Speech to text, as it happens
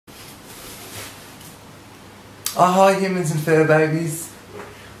Oh, hi humans and fur babies.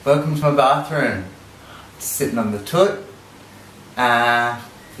 Welcome to my bathroom. Sitting on the toilet.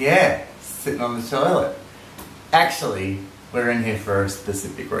 Yeah, sitting on the toilet. Actually, we're in here for a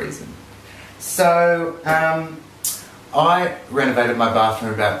specific reason. So, I renovated my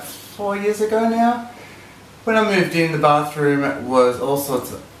bathroom about 4 years ago now. When I moved in, the bathroom was all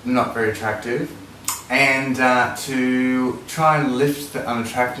sorts of not very attractive. And to try and lift the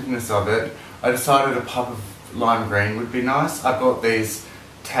unattractiveness of it, I decided a pop of lime green would be nice. I bought these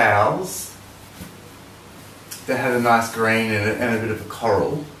towels that had a nice green in it and a bit of a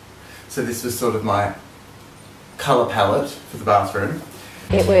coral. So this was sort of my colour palette for the bathroom.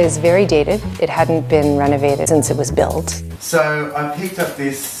 It was very dated. It hadn't been renovated since it was built. So I picked up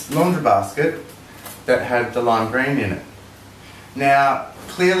this laundry basket that had the lime green in it. Now,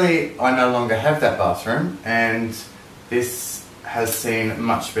 clearly I no longer have that bathroom and this has seen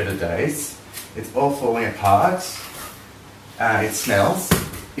much better days. It's all falling apart. It smells.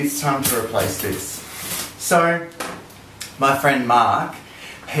 It's time to replace this. So, my friend Mark,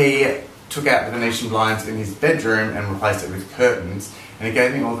 he took out the Venetian blinds in his bedroom and replaced it with curtains, and he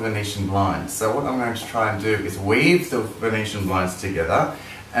gave me all the Venetian blinds. So what I'm going to try and do is weave the Venetian blinds together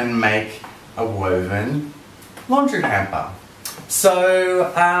and make a woven laundry hamper.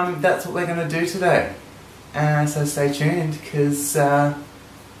 So that's what we're going to do today. So stay tuned, because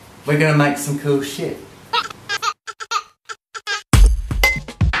we're going to make some cool shit.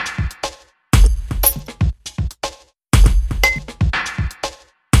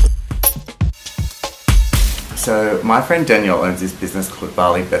 So my friend Daniel owns this business called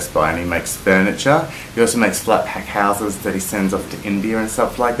Bali Best Buy, and he makes furniture. He also makes flat pack houses that he sends off to India and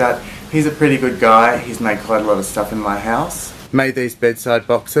stuff like that. He's a pretty good guy. He's made quite a lot of stuff in my house. Made these bedside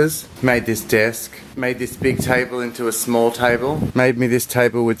boxes, made this desk, made this big table into a small table, made me this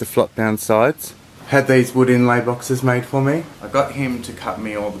table with the flop down sides, had these wood inlay boxes made for me. I got him to cut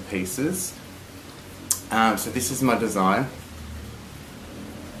me all the pieces. So this is my design.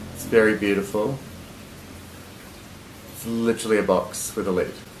 It's very beautiful. It's literally a box with a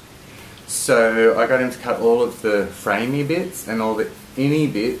lid. So I got him to cut all of the framey bits, and all the inny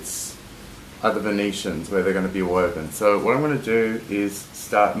bits are the Venetians where they're going to be woven. So what I'm going to do is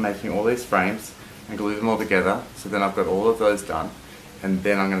start making all these frames and glue them all together. So then I've got all of those done, and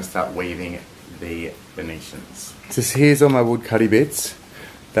then I'm going to start weaving the Venetians. So here's all my wood cutty bits.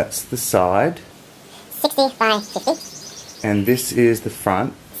 That's the side. 60 by 50. And this is the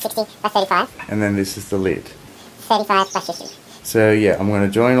front. 60 by 35. And then this is the lid. 35 by 50. So yeah, I'm going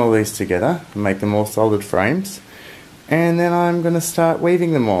to join all these together and make them all solid frames. And then I'm going to start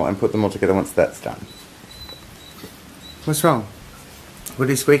weaving them all and put them all together once that's done. What's wrong? What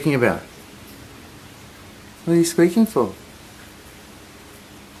are you squeaking about? What are you squeaking for?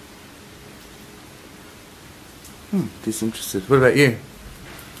 Disinterested. What about you?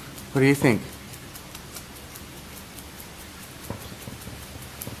 What do you think?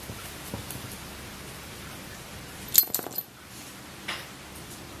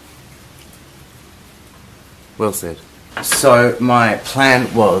 Well said. So my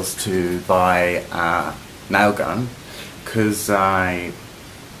plan was to buy a nail gun, because I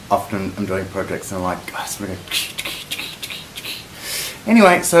often am doing projects and I'm like, oh, somebody go.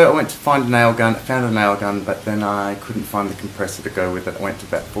 Anyway, so I went to find a nail gun, found a nail gun, but then I couldn't find the compressor to go with it. I went to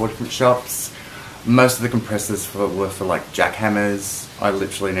about 4 different shops. Most of the compressors were for like jackhammers. I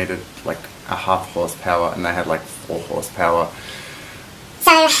literally needed like a 1/2 horsepower, and they had like 4 horsepower. So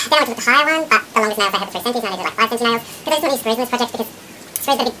then I went with the higher one, but the longest nails I had were 3 cm, and I needed like 5 cm nails. Because I just want to use screws in this project, because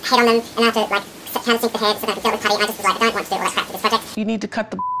screws have a big head on them, and I have to like countersink the head so that I can fill it with putty, and I just was like, I don't want to do all that crap for this project. You need to cut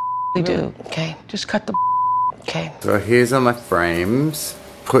the you do, okay? Just cut the okay. So here's all my frames.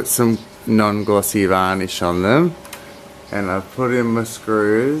 Put some non-glossy varnish on them, and I've put in my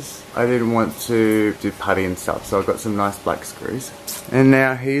screws. I didn't want to do putty and stuff, so I've got some nice black screws. And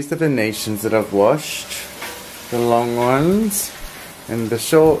now here's the Venetians that I've washed. The long ones and the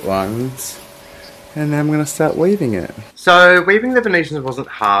short ones, and then I'm going to start weaving it. So weaving the Venetians wasn't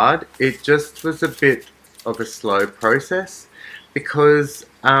hard, it just was a bit of a slow process, because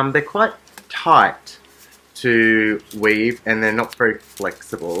they're quite tight to weave and they're not very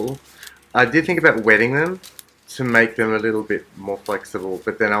flexible. I did think about wetting them to make them a little bit more flexible,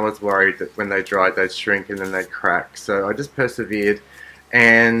 but then I was worried that when they dried they'd shrink and then they'd crack, so I just persevered.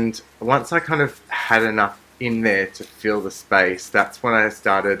 And once I kind of had enough in there to fill the space, that's when I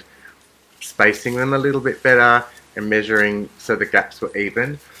started spacing them a little bit better and measuring so the gaps were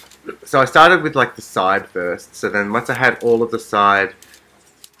even. So I started with like the side first, so then once I had all of the side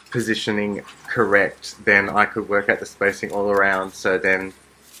positioning correct, then I could work out the spacing all around, so then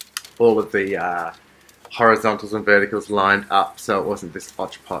all of the horizontals and verticals lined up so it wasn't this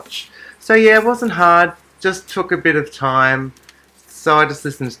hodgepodge. So yeah, it wasn't hard, just took a bit of time. So I just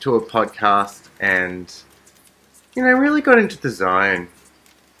listened to a podcast and, you know, really got into the zone.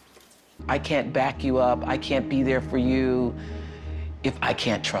 I can't back you up. I can't be there for you if I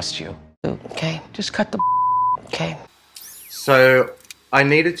can't trust you. Okay? Just cut the okay? So I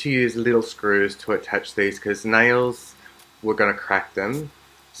needed to use little screws to attach these because nails were going to crack them.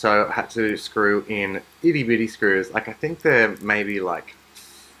 So I had to screw in itty bitty screws. Like I think they're maybe like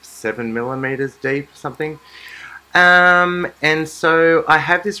 7mm deep or something. And so I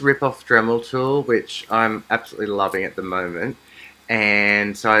have this rip-off Dremel tool, which I'm absolutely loving at the moment.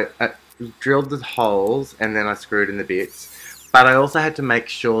 And so I drilled the holes and then I screwed in the bits. But I also had to make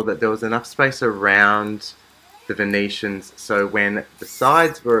sure that there was enough space around the Venetians so when the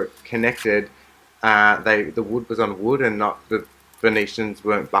sides were connected, the wood was on wood and not the Venetians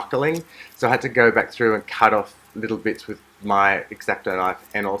weren't buckling. So I had to go back through and cut off little bits with my X-Acto knife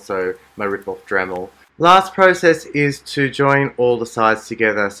and also my rip-off Dremel. Last process is to join all the sides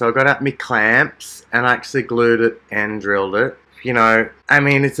together. So I got out my clamps and I actually glued it and drilled it. You know, I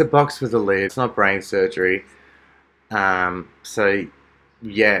mean, it's a box with a lid. It's not brain surgery. So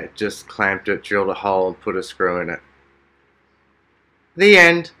yeah, just clamped it, drilled a hole and put a screw in it. The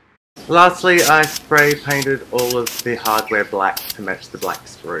end. Lastly, I spray painted all of the hardware black to match the black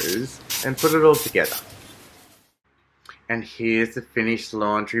screws and put it all together. And here's the finished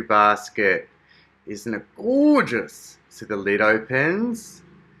laundry basket. Isn't it gorgeous? So the lid opens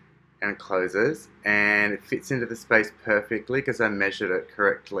and closes and it fits into the space perfectly because I measured it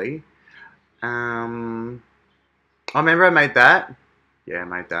correctly. I remember I made that. Yeah, I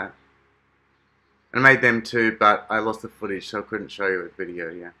made that. And I made them too, but I lost the footage so I couldn't show you a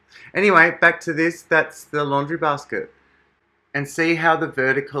video, yeah. Anyway, back to this. That's the laundry basket. And see how the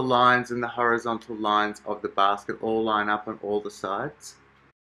vertical lines and the horizontal lines of the basket all line up on all the sides?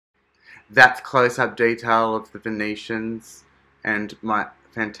 That's close-up detail of the Venetians and my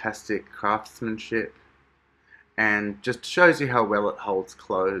fantastic craftsmanship. And just shows you how well it holds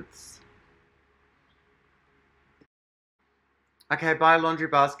clothes. Okay, bye laundry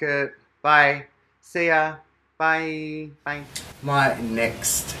basket. Bye. See ya. Bye. Bye. My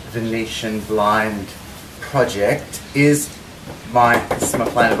next Venetian blind project is this is my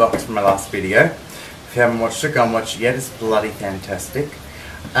planner box from my last video. If you haven't watched it, go and watch it yet. It's bloody fantastic.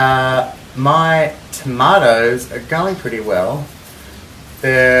 My tomatoes are going pretty well.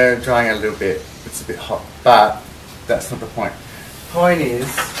 They're drying a little bit. It's a bit hot, but that's not the point. The point is,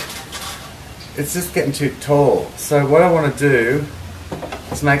 it's just getting too tall. So what I want to do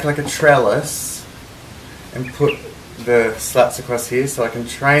is make like a trellis and put the slats across here so I can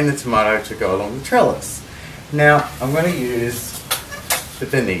train the tomato to go along the trellis. Now I'm going to use the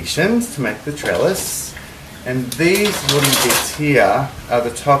Venetians to make the trellis, and these wooden bits here are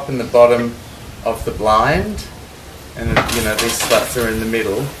the top and the bottom of the blind, and you know these slats are in the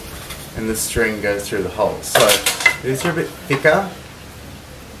middle and the string goes through the holes. So these are a bit thicker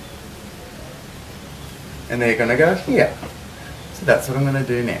and they're going to go here. So that's what I'm going to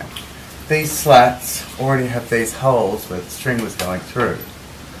do now. These slats already have these holes where the string was going through.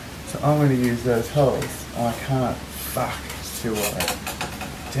 So I'm going to use those holes. Oh, I can't. Fuck. It's too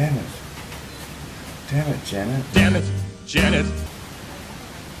wide. Damn it. Damn it, Janet. Damn it, Janet.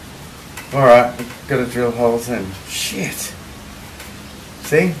 Alright, I've got to drill holes in. Shit.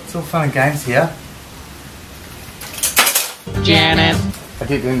 See? It's all fun and games here. Janet. I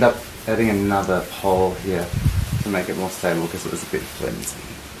did end up adding another hole here to make it more stable because it was a bit flimsy.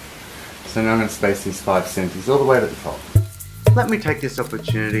 So now I'm going to space these 5 centimeters all the way to the top. Let me take this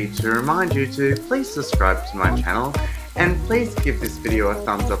opportunity to remind you to please subscribe to my channel and please give this video a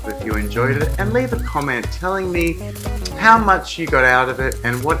thumbs up if you enjoyed it and leave a comment telling me how much you got out of it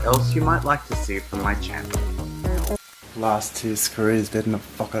and what else you might like to see from my channel. Last 2 screws didn't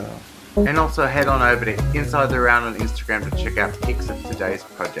fuck it up. And also head on over to Inside the Round on Instagram to check out pics of today's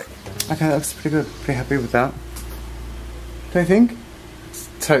project. Okay, that looks pretty good. Pretty happy with that. Don't you think? It's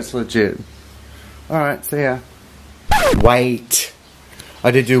totes legit. Alright, see ya. Wait!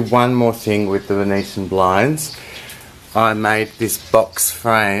 I did do one more thing with the Venetian blinds. I made this box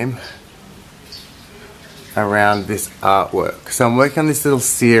frame around this artwork. So I'm working on this little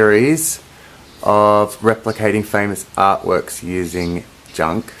series of replicating famous artworks using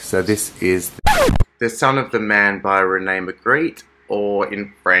junk. So this is The Son of the Man by René Magritte, or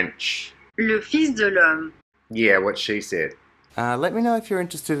in French, Le Fils de l'Homme. Yeah, what she said. Let me know if you're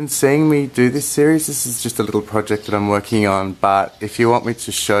interested in seeing me do this series. This is just a little project that I'm working on, but if you want me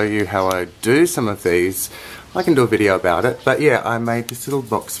to show you how I do some of these, I can do a video about it. But yeah, I made this little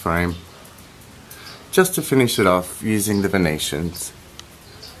box frame just to finish it off using the Venetians.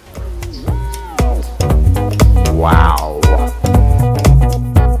 Wow.